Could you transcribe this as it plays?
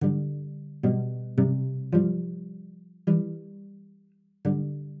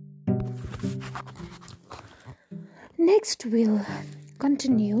Next, we'll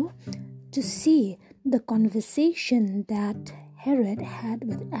continue to see the conversation that Herod had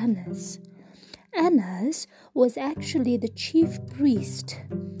with Annas. Annas was actually the chief priest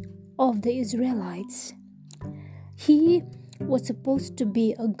of the Israelites. He was supposed to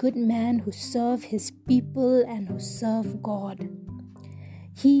be a good man who served his people and who served God.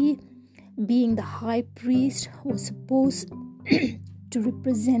 He, being the high priest, was supposed to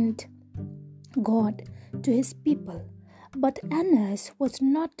represent God to his people. But Annas was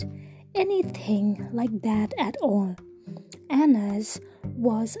not anything like that at all. Annas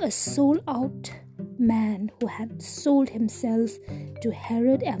was a sold-out man who had sold himself to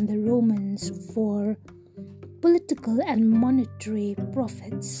Herod and the Romans for political and monetary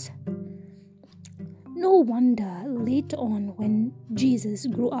profits. No wonder later on, when Jesus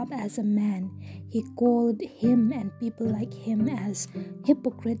grew up as a man, he called him and people like him as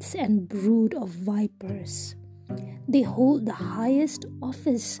hypocrites and brood of vipers. They hold the highest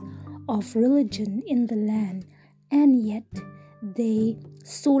office of religion in the land, and yet they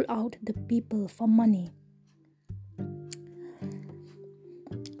sold out the people for money.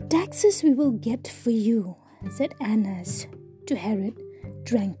 "Taxes we will get for you," said Annas to Herod.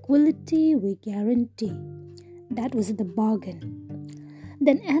 "Tranquility we guarantee." That was the bargain.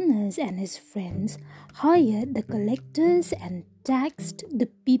 Then Annas and his friends hired the collectors and taxed the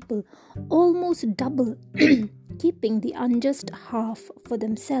people almost double, keeping the unjust half for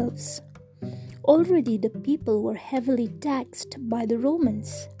themselves. Already the people were heavily taxed by the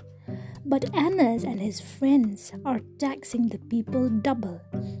Romans. But Annas and his friends are taxing the people double,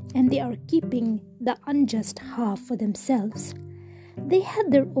 and they are keeping the unjust half for themselves. They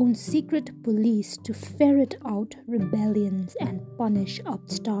had their own secret police to ferret out rebellions and punish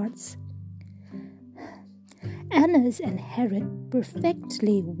upstarts. Annas and Herod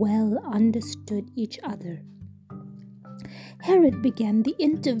perfectly well understood each other. Herod began the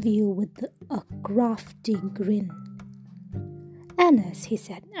interview with a crafty grin. "Annas," he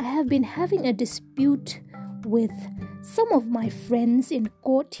said, "I have been having a dispute with some of my friends in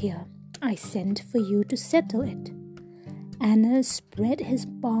court here. I sent for you to settle it." Annas spread his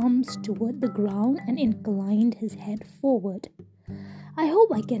palms toward the ground and inclined his head forward. "I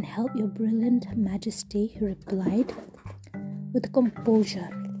hope I can help your brilliant majesty," he replied with composure.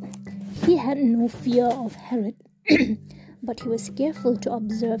 He had no fear of Herod, but he was careful to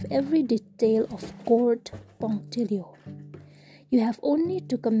observe every detail of court punctilio. "You have only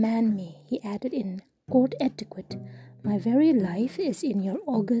to command me," he added in court etiquette. "My very life is in your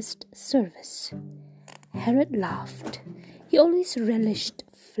august service." Herod laughed. He always relished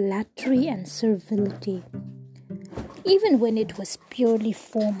flattery and servility, even when it was purely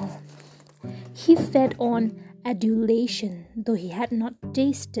formal. He fed on adulation, though he had not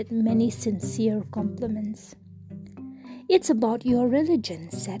tasted many sincere compliments. "It's about your religion,"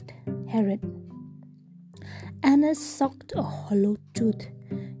 said Herod. Annas sucked a hollow tooth.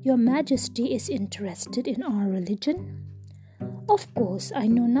 "Your Majesty is interested in our religion?" "Of course, I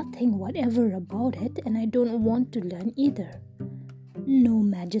know nothing whatever about it, and I don't want to learn either." "No,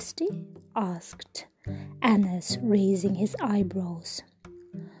 Majesty?" asked Annas, raising his eyebrows.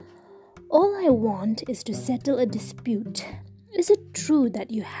 "All I want is to settle a dispute. Is it true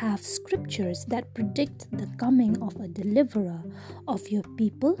that you have scriptures that predict the coming of a deliverer of your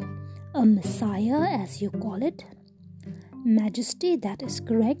people, a Messiah as you call it?" "Majesty, that is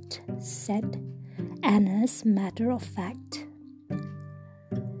correct," said Annas, matter of fact.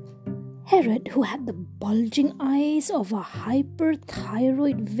 Herod, who had the bulging eyes of a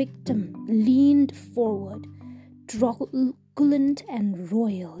hyperthyroid victim, leaned forward, truculent and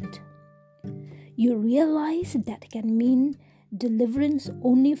roiled. "You realize that can mean deliverance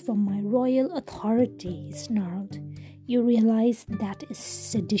only from my royal authority," he snarled. "You realize that is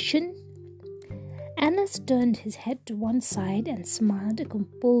sedition?" Annas turned his head to one side and smiled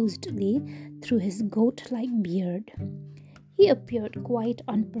composedly through his goat-like beard. He appeared quite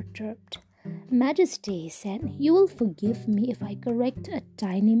unperturbed. "Majesty," he said, "you will forgive me if I correct a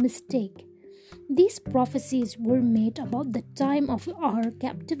tiny mistake. These prophecies were made about the time of our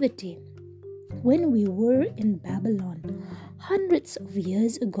captivity, when we were in Babylon, hundreds of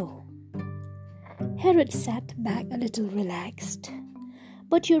years ago." Herod sat back a little relaxed.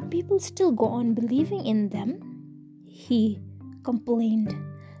 "But your people still go on believing in them," he complained.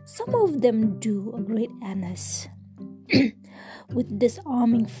 "Some of them do," agreed Annas, with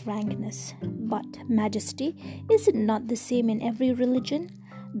disarming frankness. "But, Majesty, is it not the same in every religion?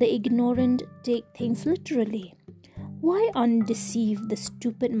 The ignorant take things literally. Why undeceive the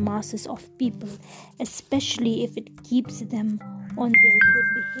stupid masses of people, especially if it keeps them on their good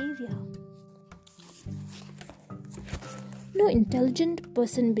behavior?" No intelligent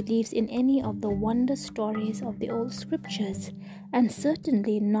person believes in any of the wonder stories of the old scriptures, and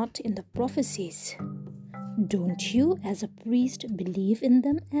certainly not in the prophecies. Don't you, as a priest, believe in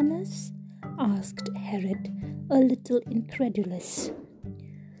them, Annas? Asked Herod, a little incredulous.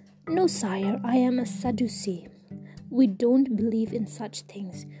 No, sire, I am a Sadducee. We don't believe in such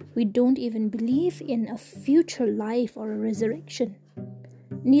things. We don't even believe in a future life or a resurrection.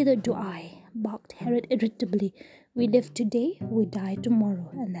 Neither do I, barked Herod irritably. We live today, we die tomorrow,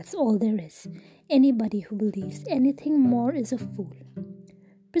 and that's all there is. Anybody who believes anything more is a fool.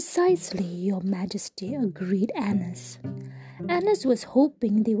 Precisely, your majesty, agreed Annas. Annas was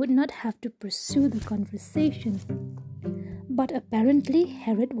hoping they would not have to pursue the conversation, but apparently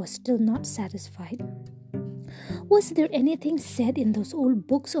Herod was still not satisfied. Was there anything said in those old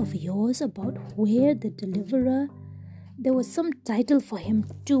books of yours about where the deliverer? There was some title for him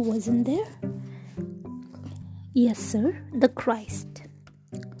too, wasn't there? Yes, sir, the Christ.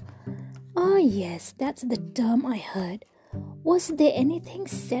 Ah, yes, that's the term I heard. Was there anything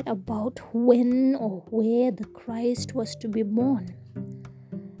said about when or where the Christ was to be born?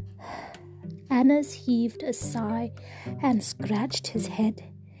 Annas heaved a sigh and scratched his head.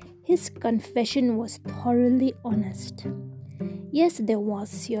 His confession was thoroughly honest. Yes, there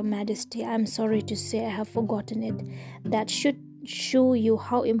was, your majesty. I am sorry to say I have forgotten it. That should show you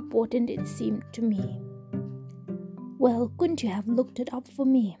how important it seemed to me. Well, couldn't you have looked it up for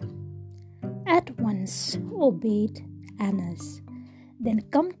me? At once, obeyed Annas. Then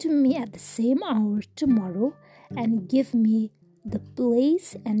come to me at the same hour tomorrow and give me the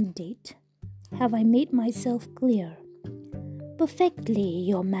place and date. Have I made myself clear? Perfectly,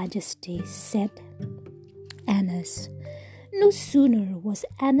 your majesty, said Annas. No sooner was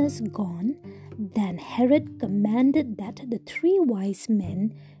Annas gone than Herod commanded that the 3 wise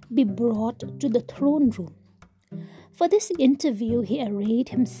men be brought to the throne room. For this interview he arrayed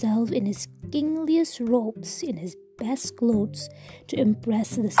himself in his kingliest robes, in his best clothes, to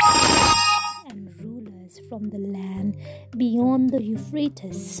impress the sages and rulers from the land beyond the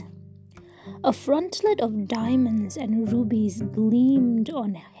Euphrates. A frontlet of diamonds and rubies gleamed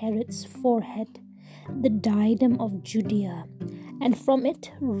on Herod's forehead, the diadem of Judea, and from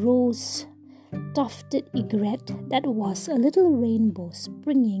it rose tufted egret that was a little rainbow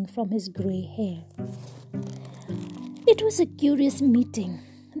springing from his grey hair. It was a curious meeting.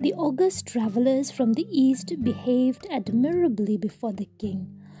 The august travellers from the east behaved admirably before the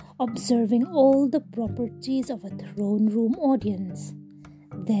king, observing all the properties of a throne room audience.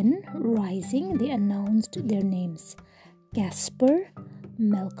 Then, rising, they announced their names: Caspar,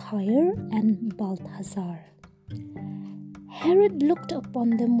 Melchior, and Balthazar. Herod looked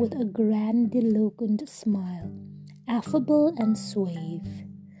upon them with a grandiloquent smile, affable and suave.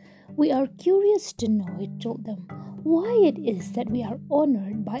 We are curious to know, he told them, why it is that we are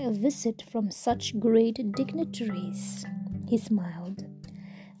honored by a visit from such great dignitaries. He smiled.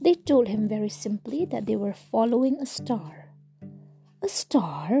 They told him very simply that they were following a star. A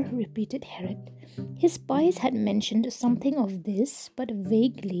star? Repeated Herod. His spies had mentioned something of this, but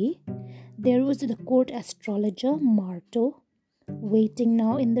vaguely. There was the court astrologer, Marto, waiting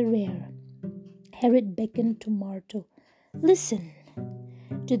now in the rear. Herod beckoned to Marto. Listen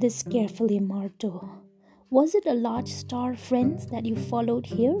to this carefully, Marto. Was it a large star, friends, that you followed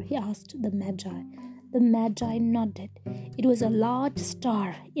here? He asked the Magi. The Magi nodded. It was a large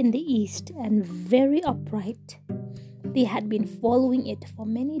star in the east and very upright. They had been following it for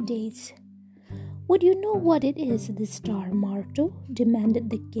many days. Would you know what it is, this star, Marto? Demanded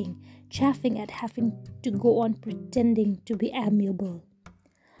the king, chafing at having to go on pretending to be amiable.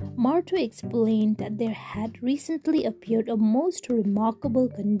 Marto explained that there had recently appeared a most remarkable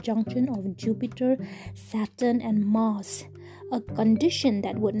conjunction of Jupiter, Saturn, and Mars, a condition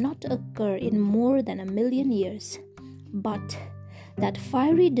that would not occur in more than 1,000,000 years. But that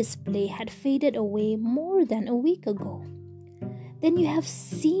fiery display had faded away more than a week ago. Then you have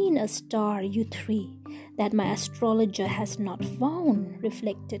seen a star, you 3, that my astrologer has not found,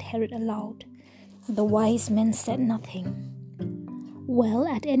 reflected Herod aloud. The wise men said nothing. Well,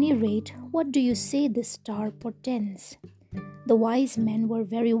 at any rate, what do you say this star portends? The wise men were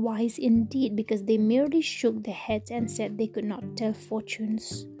very wise indeed, because they merely shook their heads and said they could not tell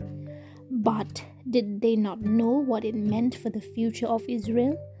fortunes. But did they not know what it meant for the future of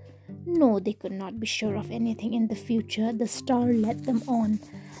Israel? No, they could not be sure of anything in the future. The star led them on.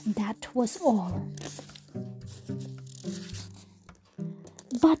 That was all.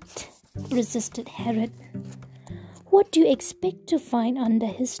 But, resisted Herod, what do you expect to find under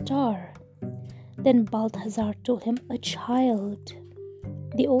his star? Then Balthazar told him, a child.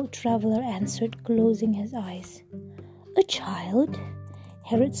 The old traveller answered, closing his eyes. A child?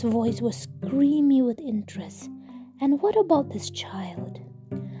 Herod's voice was screamy with interest. And what about this child?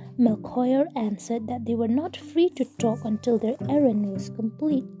 Melchior answered that they were not free to talk until their errand was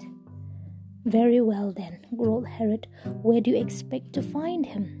complete. Very well then, growled Herod. Where do you expect to find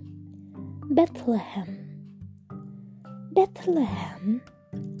him? Bethlehem. Bethlehem?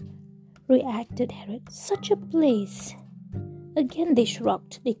 Reacted Herod. Such a place. Again they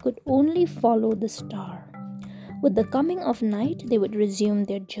shrugged. They could only follow the star. With the coming of night, they would resume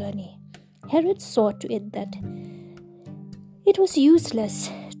their journey. Herod saw to it that it was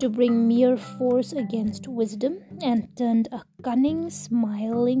useless to bring mere force against wisdom, and turned a cunning,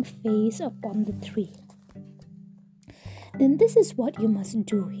 smiling face upon the three. Then this is what you must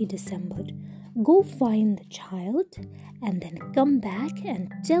do, he dissembled. Go find the child, and then come back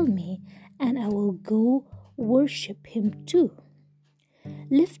and tell me, and I will go worship him too.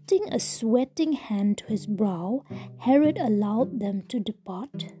 Lifting a sweating hand to his brow, Herod allowed them to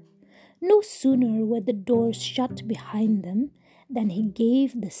depart. No sooner were the doors shut behind them than he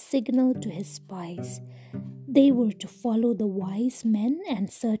gave the signal to his spies. They were to follow the wise men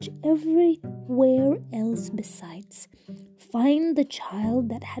and search everywhere else besides. Find the child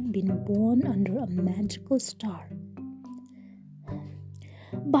that had been born under a magical star.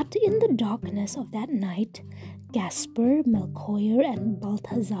 But in the darkness of that night, Gaspar, Melchior, and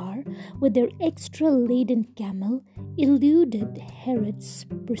Balthazar, with their extra-laden camel, eluded Herod's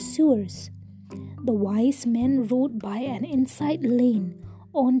pursuers. The wise men rode by an inside lane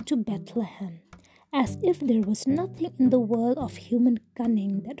on to Bethlehem, as if there was nothing in the world of human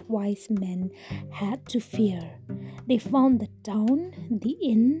cunning that wise men had to fear. They found the town, the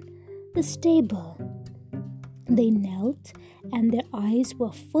inn, the stable. They knelt, and their eyes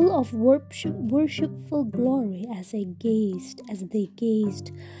were full of worshipful glory as they gazed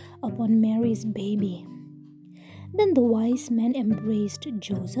upon Mary's baby. Then the wise men embraced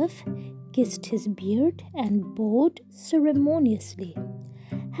Joseph, kissed his beard, and bowed ceremoniously.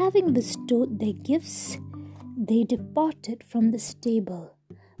 Having bestowed their gifts, they departed from the stable,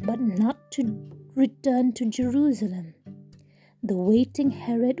 but not to return to Jerusalem. The waiting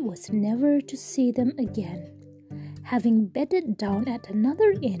Herod was never to see them again. Having bedded down at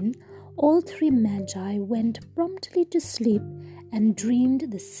another inn, all three magi went promptly to sleep and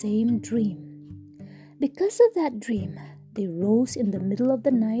dreamed the same dream. Because of that dream, they rose in the middle of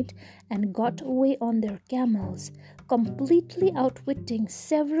the night and got away on their camels, completely outwitting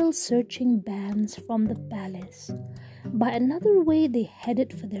several searching bands from the palace. By another way they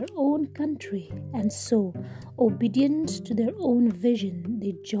headed for their own country, and so, obedient to their own vision,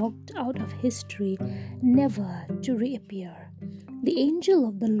 they jogged out of history, never to reappear. The angel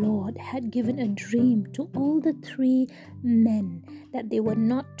of the Lord had given a dream to all the three men that they were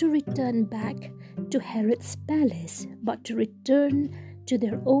not to return back to Herod's palace, but to return to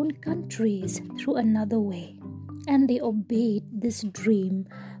their own countries through another way. And they obeyed this dream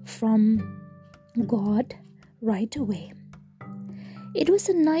from God right away. It was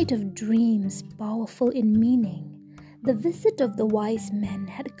a night of dreams, powerful in meaning. The visit of the wise men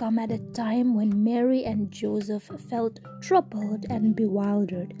had come at a time when Mary and Joseph felt troubled and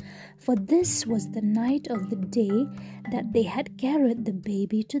bewildered, for this was the night of the day that they had carried the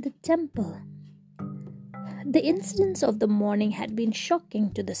baby to the temple. The incidents of the morning had been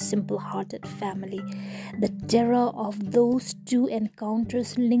shocking to the simple-hearted family. The terror of those two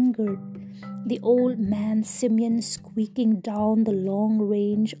encounters lingered. The old man Simeon squeaking down the long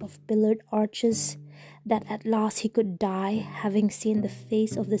range of pillared arches, that at last he could die, having seen the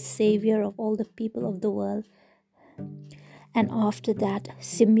face of the Savior of all the people of the world. And after that,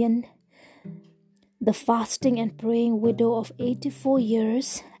 Simeon, the fasting and praying widow of 84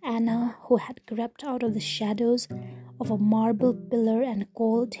 years, Anna, who had crept out of the shadows of a marble pillar and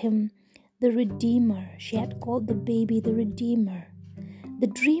called him the Redeemer. She had called the baby the Redeemer. The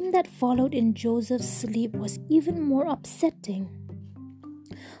dream that followed in Joseph's sleep was even more upsetting.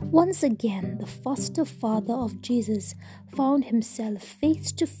 Once again, the foster father of Jesus found himself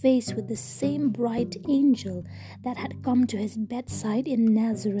face to face with the same bright angel that had come to his bedside in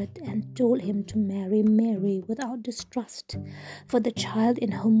Nazareth and told him to marry Mary without distrust, for the child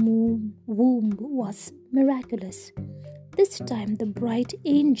in her womb was miraculous. This time, the bright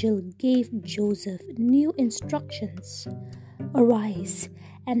angel gave Joseph new instructions. Arise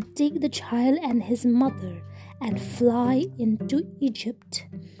and take the child and his mother and fly into Egypt,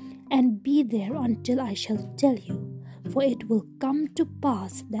 and be there until I shall tell you, for it will come to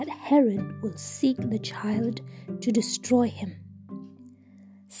pass that Herod will seek the child to destroy him.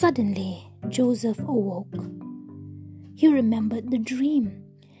 Suddenly, Joseph awoke. He remembered the dream.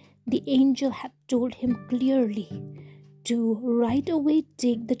 The angel had told him clearly to right away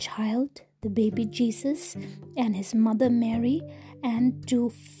take the child, the baby Jesus, and his mother Mary, and to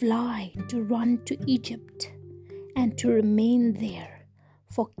fly, to run to Egypt, and to remain there.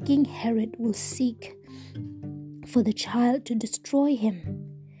 For King Herod will seek for the child to destroy him.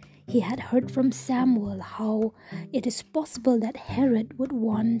 He had heard from Samuel how it is possible that Herod would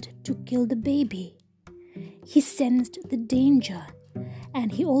want to kill the baby. He sensed the danger,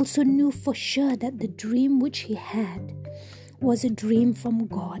 and he also knew for sure that the dream which he had was a dream from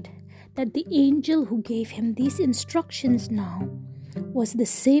God, that the angel who gave him these instructions now was the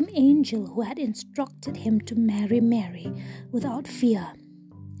same angel who had instructed him to marry Mary without fear.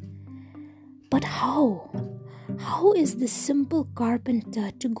 But how? How is this simple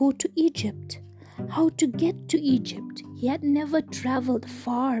carpenter to go to Egypt? How to get to Egypt? He had never traveled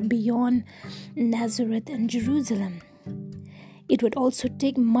far beyond Nazareth and Jerusalem. It would also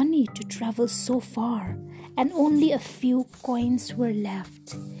take money to travel so far, and only a few coins were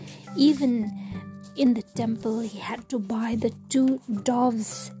left. Even in the temple, he had to buy the 2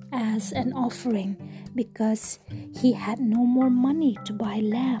 doves as an offering because he had no more money to buy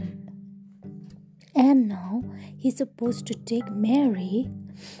lamb. And now he's supposed to take Mary,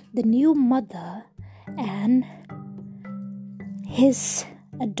 the new mother, and his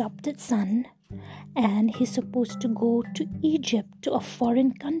adopted son, and he's supposed to go to Egypt, to a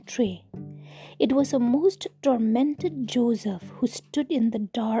foreign country. It was a most tormented Joseph who stood in the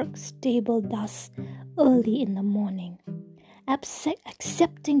dark stable thus early in the morning,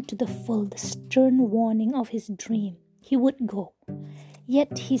 accepting to the full the stern warning of his dream. He would go,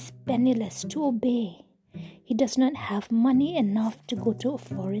 yet he's penniless to obey. He does not have money enough to go to a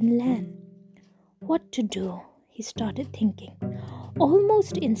foreign land. What to do? He started thinking.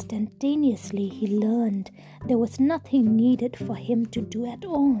 Almost instantaneously, he learned there was nothing needed for him to do at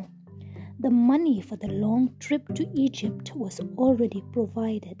all. The money for the long trip to Egypt was already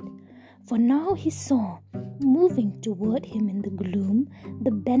provided. For now he saw, moving toward him in the gloom,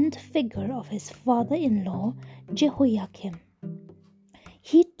 the bent figure of his father-in-law, Jehoiakim.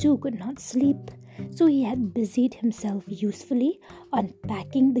 He too could not sleep, so he had busied himself usefully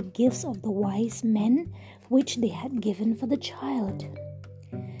unpacking the gifts of the wise men which they had given for the child.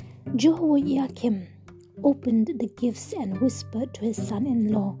 Jehoiakim opened the gifts and whispered to his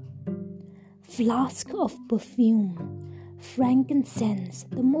son-in-law, "Flask of perfume, frankincense,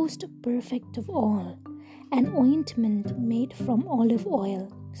 the most perfect of all, an ointment made from olive oil,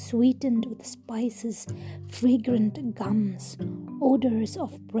 sweetened with spices, fragrant gums, odors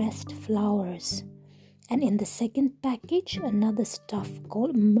of pressed flowers." And in the second package, another stuff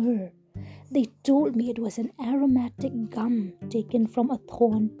called myrrh. They told me it was an aromatic gum taken from a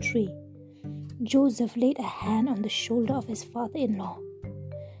thorn tree. Joseph laid a hand on the shoulder of his father-in-law.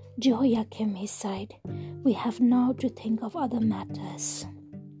 "Jehoiakim," he sighed, "we have now to think of other matters."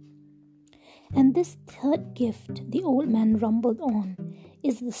 "And this third gift," the old man rumbled on,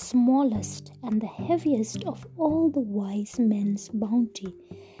 "is the smallest and the heaviest of all the wise men's bounty.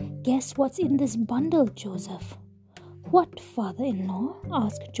 Guess what's in this bundle, Joseph?" "What, father-in-law?"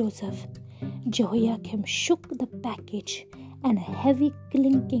 asked Joseph. Jehoiakim shook the package, and a heavy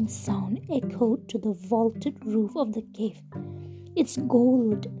clinking sound echoed to the vaulted roof of the cave. "It's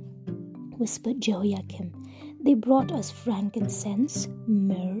gold," whispered Jehoiakim. "They brought us frankincense,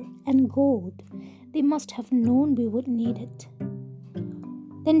 myrrh, and gold. They must have known we would need it."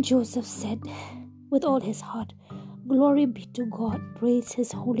 Then Joseph said with all his heart, "Glory be to God, praise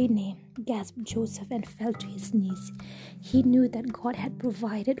his holy name," gasped Joseph and fell to his knees. He knew that God had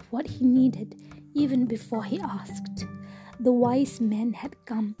provided what he needed even before he asked. The wise men had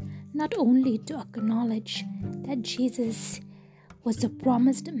come not only to acknowledge that Jesus was the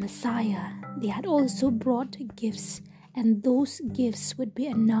promised Messiah, they had also brought gifts, and those gifts would be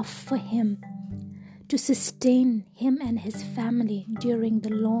enough for him to sustain him and his family during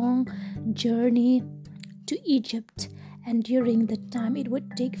the long journey to Egypt and during the time it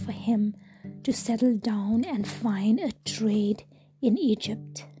would take for him to settle down and find a trade in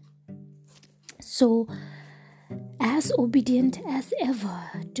Egypt. So, as obedient as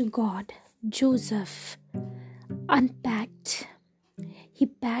ever to God, Joseph unpacked. He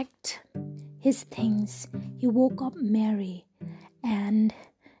packed his things. He woke up Mary and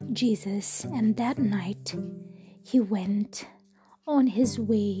Jesus, and that night he went on his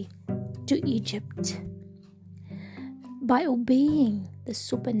way to Egypt. By obeying the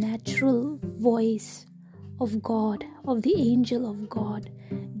supernatural voice of God, of the angel of God,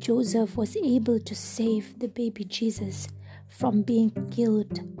 Joseph was able to save the baby Jesus from being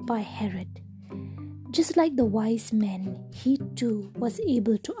killed by Herod. Just like the wise men, he too was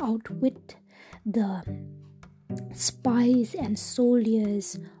able to outwit the spies and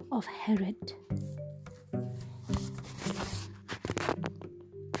soldiers of Herod.